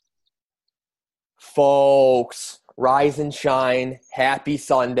Folks, rise and shine. Happy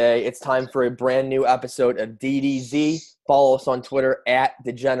Sunday. It's time for a brand new episode of DDZ. Follow us on Twitter at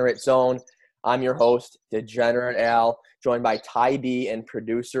Degenerate Zone. I'm your host, Degenerate Al, joined by Ty B and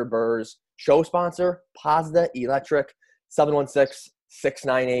producer Burrs. Show sponsor, Pazda Electric,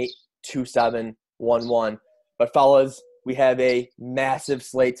 716-698-2711. But fellas, we have a massive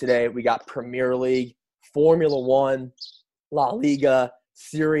slate today. We got Premier League, Formula One, La Liga,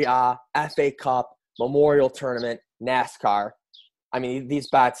 Serie A, FA Cup, Memorial Tournament, NASCAR. I mean, these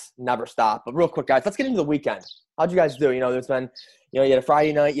bets never stop. But real quick, guys, let's get into the weekend. How'd you guys do? There's been, you had a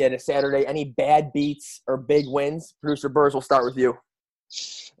Friday night, you had a Saturday. Any bad beats or big wins? Producer Burrs, we'll start with you.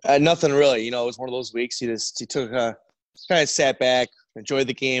 Nothing really. It was one of those weeks you took kind of sat back, enjoyed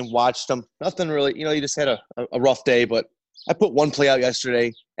the game, watched them. Nothing really. You just had a rough day. But I put one play out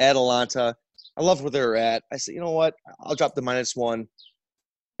yesterday, Atalanta. I loved where they were at. I said, you know what? I'll drop the -1.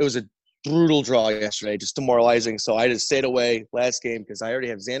 It was a brutal draw yesterday, just demoralizing. So I just stayed away last game because I already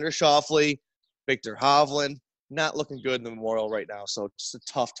have Xander Schauffele, Victor Hovland, not looking good in the Memorial right now. So just a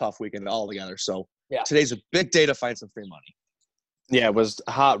tough weekend altogether. So Today's a big day to find some free money. Yeah, it was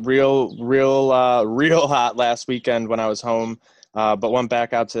hot, real hot last weekend when I was home, but went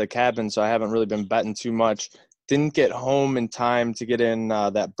back out to the cabin, so I haven't really been betting too much. Didn't get home in time to get in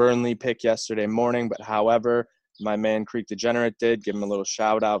that Burnley pick yesterday morning, but however, my man Creek Degenerate did. Give him a little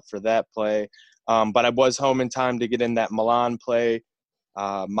shout-out for that play. But I was home in time to get in that Milan play,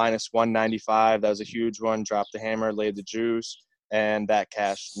 -195. That was a huge one. Dropped the hammer, laid the juice, and that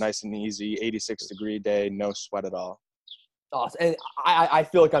cash nice and easy. 86-degree day, no sweat at all. Awesome. And I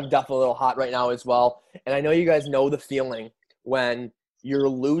feel like I'm definitely a little hot right now as well. And I know you guys know the feeling when you're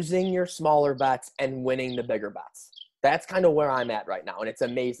losing your smaller bets and winning the bigger bets. That's kind of where I'm at right now, and it's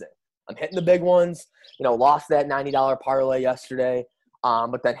amazing. I'm hitting the big ones. Lost that $90 parlay yesterday,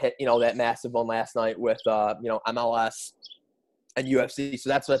 but then hit, that massive one last night with, MLS and UFC. So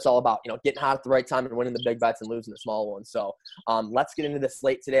that's what it's all about, getting hot at the right time and winning the big bets and losing the small ones. So let's get into the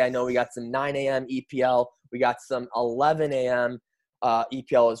slate today. I know we got some 9 a.m. EPL. We got some 11 a.m.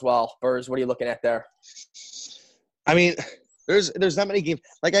 EPL as well. Burrs, what are you looking at there? I mean, there's not many games.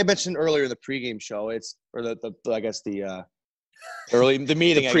 Like I mentioned earlier in the pregame show, the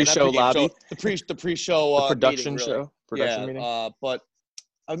meeting, the pre-show lobby, the pre-show production meeting, really. show, production meeting. But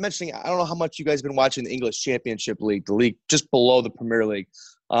I was mentioning, I don't know how much you guys have been watching the English Championship League, the league just below the Premier League.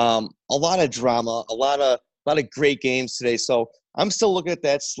 A lot of drama, a lot of great games today. So I'm still looking at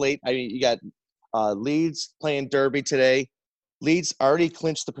that slate. I mean, you got Leeds playing Derby today. Leeds already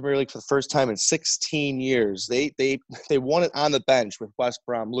clinched the Premier League for the first time in 16 years. They won it on the bench with West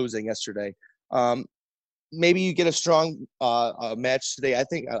Brom losing yesterday. Maybe you get a strong match today. I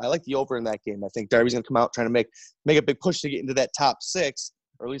think I like the over in that game. I think Derby's going to come out trying to make a big push to get into that top 6,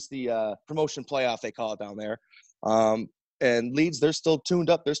 or at least the promotion playoff they call it down there. And Leeds, they're still tuned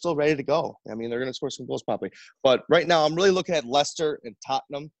up. They're still ready to go. I mean, they're going to score some goals probably. But right now, I'm really looking at Leicester and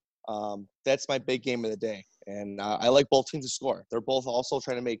Tottenham. That's my big game of the day. And I like both teams to score. They're both also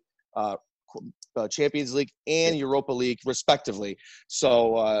trying to make Champions League and Europa League respectively.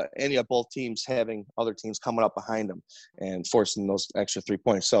 So, and you have both teams having other teams coming up behind them and forcing those extra 3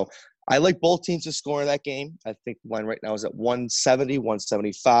 points. So I like both teams to score in that game. I think the line right now is at 170,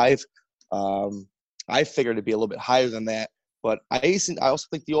 175. I figured it'd be a little bit higher than that, but I also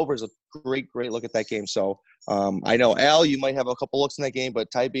think the over is a great look at that game. So I know, Al, you might have a couple looks in that game,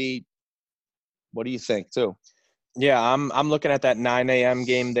 but Ty B, what do you think too? Yeah, I'm looking at that 9 a.m.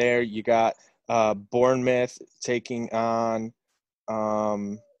 game there. You got Bournemouth taking on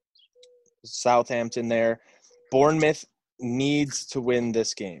Southampton there. Bournemouth needs to win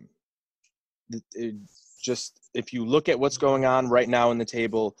this game. Just if you look at what's going on right now in the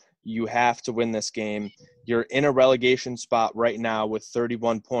table, you have to win this game. You're in a relegation spot right now with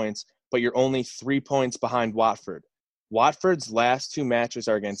 31 points, but you're only 3 points behind Watford. Watford's last 2 matches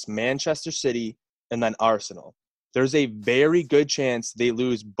are against Manchester City and then Arsenal. There's a very good chance they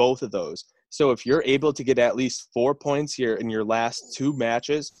lose both of those. So if you're able to get at least 4 points here in your last 2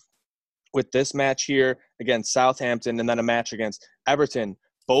 matches, with this match here against Southampton and then a match against Everton,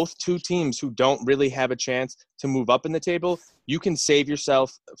 both 2 teams who don't really have a chance to move up in the table, you can save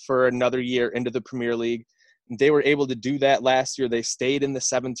yourself for another year into the Premier League. They were able to do that last year. They stayed in the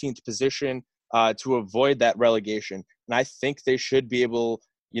 17th position to avoid that relegation. And I think they should be able,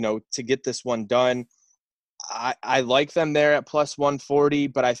 to get this one done. I like them there at plus 140,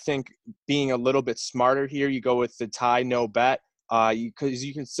 but I think being a little bit smarter here, you go with the tie, no bet, because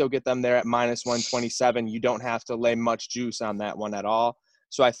you can still get them there at minus 127. You don't have to lay much juice on that one at all.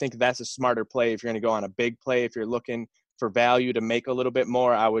 So I think that's a smarter play if you're going to go on a big play, if you're looking for value to make a little bit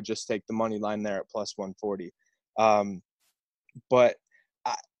more, I would just take the money line there at plus 140. But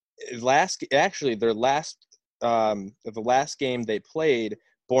the last game they played,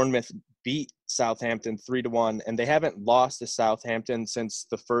 Bournemouth beat Southampton 3-1, and they haven't lost to Southampton since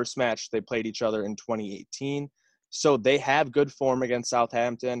the first match they played each other in 2018. So they have good form against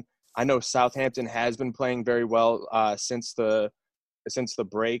Southampton. I know Southampton has been playing very well since the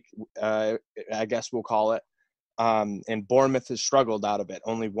break, I guess we'll call it. And Bournemouth has struggled out of it.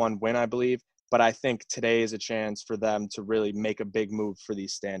 Only one win, I believe. But I think today is a chance for them to really make a big move for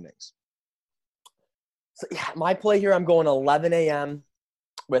these standings. So, yeah, my play here, I'm going 11 a.m.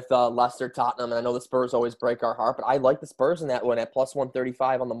 with Leicester Tottenham. And I know the Spurs always break our heart, but I like the Spurs in that one at plus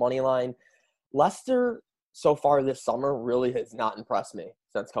 135 on the money line. Leicester so far this summer really has not impressed me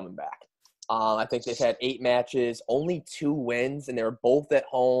since coming back. I think they've had 8 matches, only 2 wins, and they're both at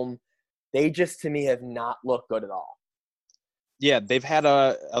home. They just, to me, have not looked good at all. Yeah, they've had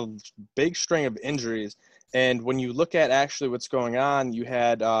a big string of injuries. And when you look at actually what's going on, you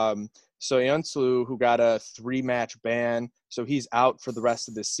had Soyuncu, who got a 3-match ban. So he's out for the rest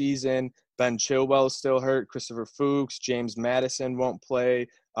of the season. Ben Chilwell's still hurt. Christopher Fuchs, James Maddison won't play.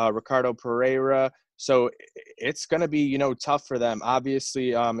 Ricardo Pereira. So it's going to be, tough for them.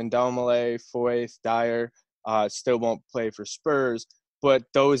 Obviously, Ndombele, Foyth, Dyer still won't play for Spurs. But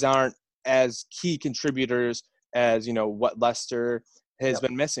those aren't as key contributors as, what Leicester has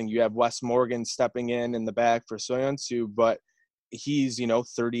been missing. You have Wes Morgan stepping in the back for Soyuncu, but he's,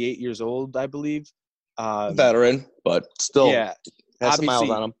 38 years old, I believe. Veteran, but still has some miles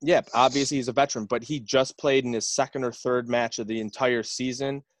on him. Yeah, obviously he's a veteran, but he just played in his second or third match of the entire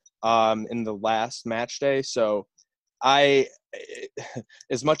season in the last match day. So as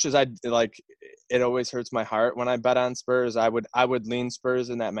much as it always hurts my heart when I bet on Spurs, I would lean Spurs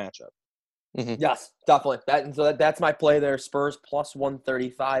in that matchup. Mm-hmm. Yes, definitely. That's my play there. Spurs plus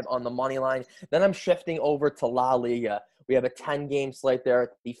 135 on the money line. Then I'm shifting over to La Liga. We have a 10-game slate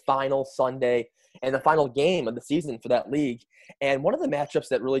there, the final Sunday and the final game of the season for that league. And one of the matchups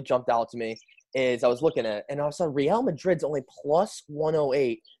that really jumped out to me is I was looking at, and I saw Real Madrid's only plus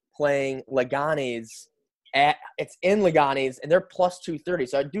 108 playing Leganes. It's in Leganes, and they're plus 230.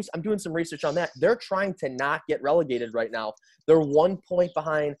 So I'm doing some research on that. They're trying to not get relegated right now. They're 1 point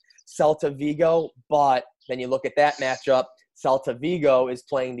behind Celta Vigo, but then you look at that matchup, Celta Vigo is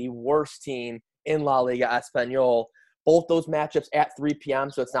playing the worst team in La Liga Español. Both those matchups at 3 p.m.,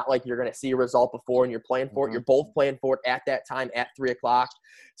 so it's not like you're going to see a result before and you're playing for it. You're both playing for it at that time at 3 o'clock.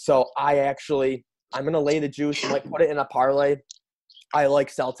 So I'm going to lay the juice and put it in a parlay. I like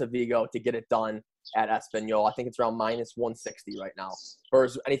Celta Vigo to get it done at Español. I think it's around minus 160 right now.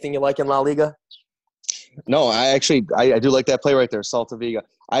 Spurs, anything you like in La Liga? No, I do like that play right there, Celta Vigo.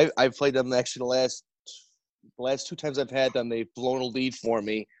 I've played them actually the last 2 times I've had them. They've blown a lead for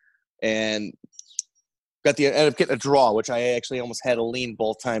me, and ended up getting a draw, which I actually almost had a lean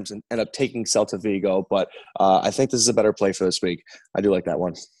both times and ended up taking Celta Vigo. But I think this is a better play for this week. I do like that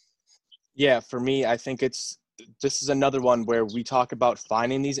one. Yeah, for me, I think this is another one where we talk about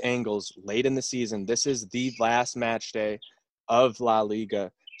finding these angles late in the season. This is the last match day of La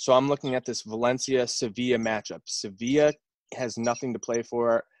Liga. So I'm looking at this Valencia-Sevilla matchup. Sevilla has nothing to play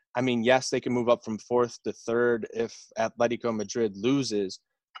for. I mean, yes, they can move up from 4th to 3rd if Atletico Madrid loses,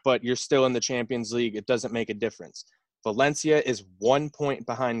 but you're still in the Champions League. It doesn't make a difference. Valencia is 1 point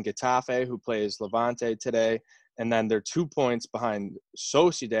behind Getafe, who plays Levante today, and then they're 2 points behind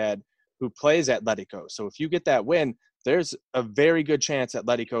Sociedad, who plays Atletico. So if you get that win, there's a very good chance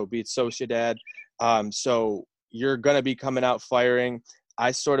Atletico beats Sociedad. So you're going to be coming out firing.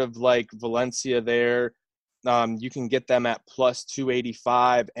 I sort of like Valencia there. You can get them at plus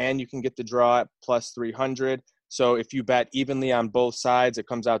 285, and you can get the draw at plus 300. So if you bet evenly on both sides, it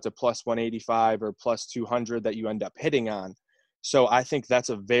comes out to plus 185 or plus 200 that you end up hitting on. So I think that's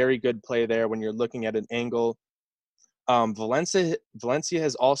a very good play there when you're looking at an angle. Valencia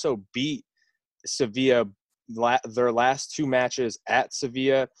has also beat Sevilla their last 2 matches at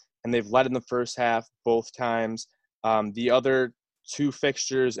Sevilla, and they've led in the first half both times. The other 2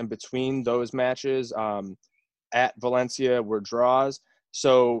 fixtures in between those matches at Valencia were draws.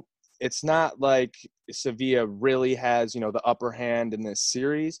 So it's not like Sevilla really has, the upper hand in this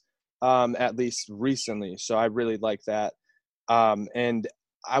series, at least recently. So I really like that. And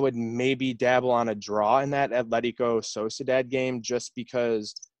I would maybe dabble on a draw in that Atletico Sociedad game just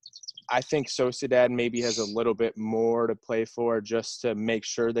because I think Sociedad maybe has a little bit more to play for just to make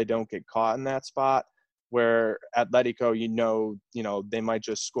sure they don't get caught in that spot, where Atletico, they might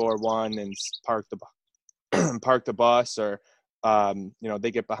just score one and park the bus, or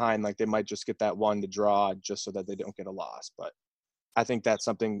they get behind, like they might just get that one to draw just so that they don't get a loss. But I think that's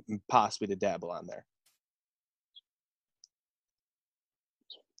something possibly to dabble on there.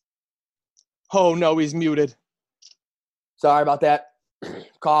 Oh, no, he's muted. Sorry about that.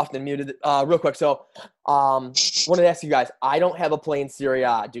 Coughed and muted. Real quick. So wanted to ask you guys, I don't have a play in Serie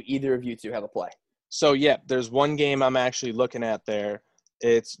A. Do either of you two have a play? So, yeah, there's one game I'm actually looking at there.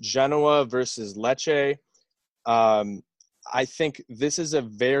 It's Genoa versus Lecce. I think this is a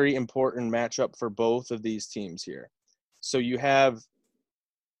very important matchup for both of these teams here. So you have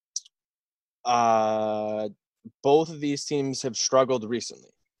both of these teams have struggled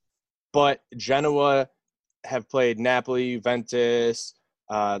recently. But Genoa have played Napoli, Juventus,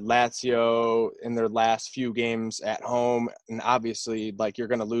 Lazio in their last few games at home. And obviously, like, you're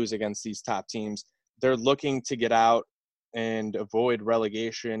going to lose against these top teams. They're looking to get out and avoid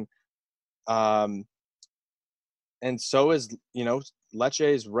relegation. And so is, Lecce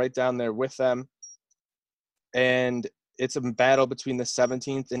is right down there with them. And it's a battle between the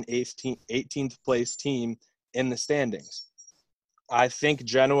 17th and 18th place team in the standings. I think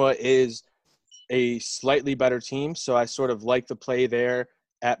Genoa is a slightly better team, so I sort of like the play there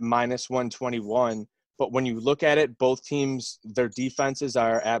at -121. But when you look at it, both teams, their defenses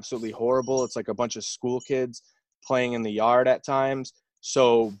are absolutely horrible. It's like a bunch of school kids playing in the yard at times.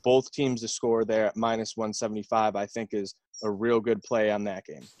 So both teams to score there at -175, I think, is a real good play on that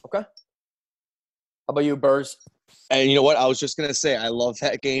game. Okay. How about you, Burrs? And you know what? I was just going to say, I love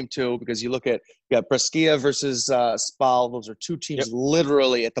that game too, because you got Brescia versus Spal. Those are two teams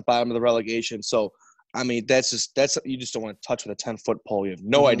literally at the bottom of the relegation. So, I mean, that's you just don't want to touch with a 10-foot pole. You have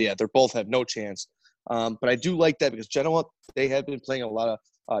no idea. They both have no chance. But I do like that because Genoa, they have been playing a lot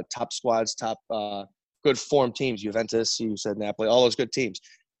of top squads, top good form teams. Juventus, you said Napoli, all those good teams.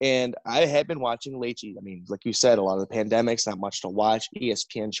 And I have been watching Lecce. I mean, like you said, a lot of the pandemics, not much to watch.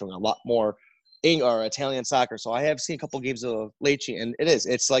 ESPN showing a lot more or Italian soccer. So I have seen a couple games of Lecce, and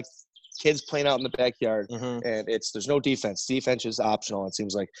it's like kids playing out in the backyard, and there's no defense. Defense is optional, it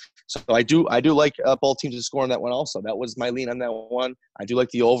seems like. So I do like both teams to score on that one also. That was my lean on that one. I do like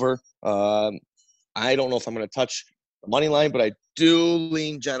the over. I don't know if I'm going to touch the money line, but I do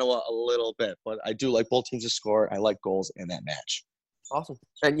lean Genoa a little bit. But I do like both teams to score. I like goals in that match. Awesome.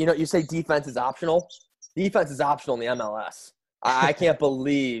 And, you say defense is optional. Defense is optional in the MLS. I can't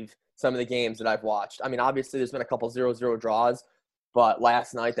believe some of the games that I've watched. I mean, obviously there's been a couple 0-0 draws, but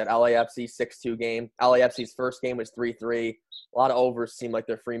last night that LAFC 6-2 game, LAFC's first game was 3-3. A lot of overs seem like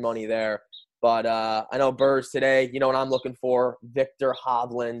they're free money there. But I know Burrs today, you know what I'm looking for? Victor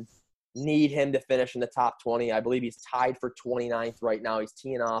Hovland. Need him to finish in the top 20. I believe he's tied for 29th right now. He's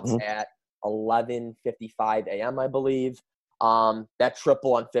teeing off at 11:55 a.m., I believe. That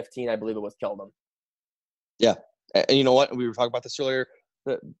triple on 15, I believe it was, killed him. Yeah. And you know what? We were talking about this earlier.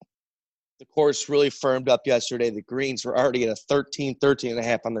 The course really firmed up yesterday. The greens were already at a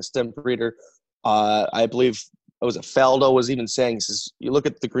 13.5 on the stem breeder. I believe it was Faldo was even saying, he says, you look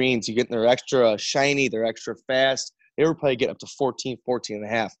at the greens, they're extra shiny, they're extra fast. They were probably getting up to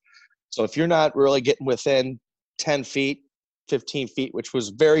 14.5. So if you're not really getting within 10 feet, 15 feet, which was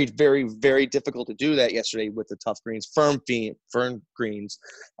very, very, very difficult to do that yesterday with the tough greens, firm greens,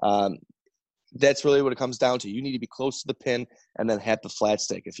 that's really what it comes down to. You need to be close to the pin and then hit the flat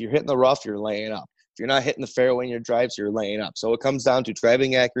stick. If you're hitting the rough, you're laying up. If you're not hitting the fairway in your drives, you're laying up. So it comes down to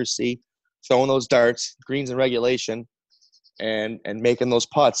driving accuracy, throwing those darts, greens in regulation, and making those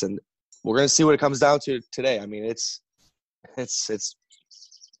putts. And we're going to see what it comes down to today. I mean, it's going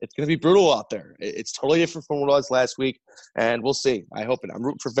to be brutal out there. It's totally different from what it was last week, and we'll see. I'm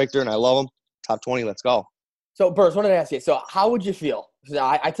rooting for Victor, and I love him. Top 20, let's go. So, Burrs, wanted to ask you, so how would you feel? Because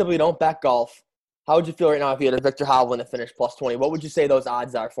I typically don't bet golf. How would you feel right now if you had a Victor Hovland to finish plus 20? What would you say those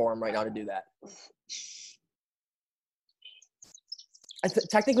odds are for him right now to do that?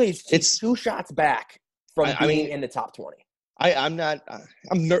 Technically, it's 2 shots back from being in the top 20.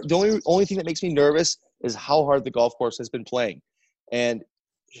 The only thing that makes me nervous is how hard the golf course has been playing. And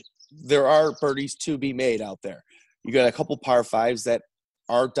there are birdies to be made out there. You got a couple par fives that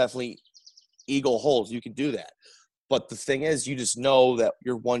are definitely eagle holes. You can do that. But the thing is, you just know that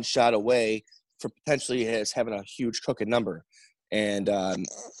you're one shot away from potentially having a huge cooking number. And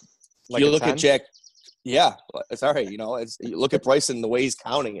you look at Jack. Yeah, it's all right. You look at Bryson, the way he's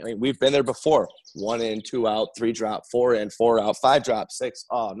counting. I mean, we've been there before. 1 in, 2 out, 3 drop, 4 in, 4 out, 5 drop, 6.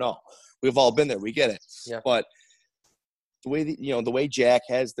 Oh, no. We've all been there. We get it. Yeah. But the way Jack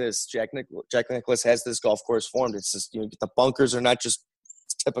Nicklaus has this golf course formed, it's just, the bunkers are not just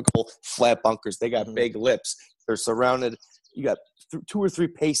typical flat bunkers. They got big lips. They're surrounded. You got 2 or 3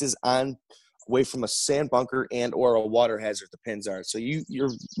 paces on away from a sand bunker and or a water hazard the pins are. So you're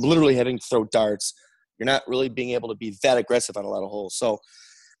literally having to throw darts. You're not really being able to be that aggressive on a lot of holes. So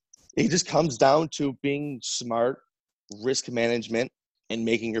it just comes down to being smart, risk management, and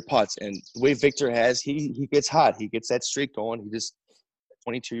making your putts. And the way Victor has, he gets hot. He gets that streak going.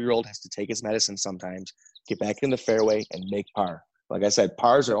 22-year-old has to take his medicine sometimes, get back in the fairway, and make par. Like I said,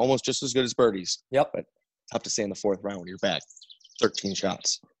 pars are almost just as good as birdies. Yep. But tough to stay in the fourth round when you're back 13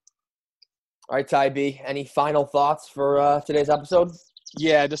 shots. All right, Ty B, any final thoughts for today's episode?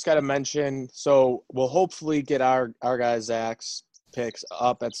 Yeah, I just got to mention, so we'll hopefully get our guy Zach's picks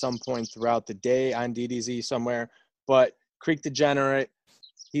up at some point throughout the day on DDZ somewhere. But Creek Degenerate,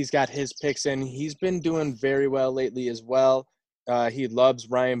 he's got his picks in. He's been doing very well lately as well. He loves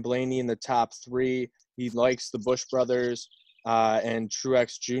Ryan Blaney in the top 3. He likes the Bush brothers and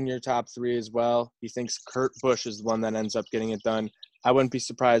Truex Jr. top 3 as well. He thinks Kurt Busch is the one that ends up getting it done. I wouldn't be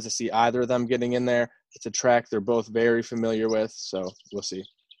surprised to see either of them getting in there. It's a track they're both very familiar with, so we'll see.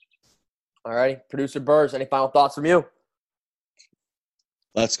 All right, Producer Burrs, any final thoughts from you?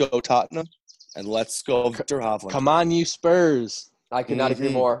 Let's go Tottenham, and let's go Victor Hovland. Come on, you Spurs. I could not agree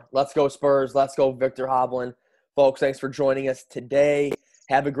more. Let's go Spurs. Let's go Victor Hovland. Folks, thanks for joining us today.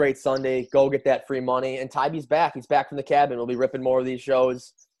 Have a great Sunday. Go get that free money. And Tybee's back. He's back from the cabin. We'll be ripping more of these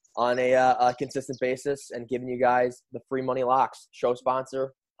shows on a consistent basis and giving you guys the free money locks. Show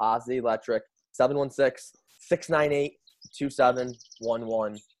sponsor, Ozzy Electric,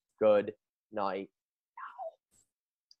 716-698-2711. Good night.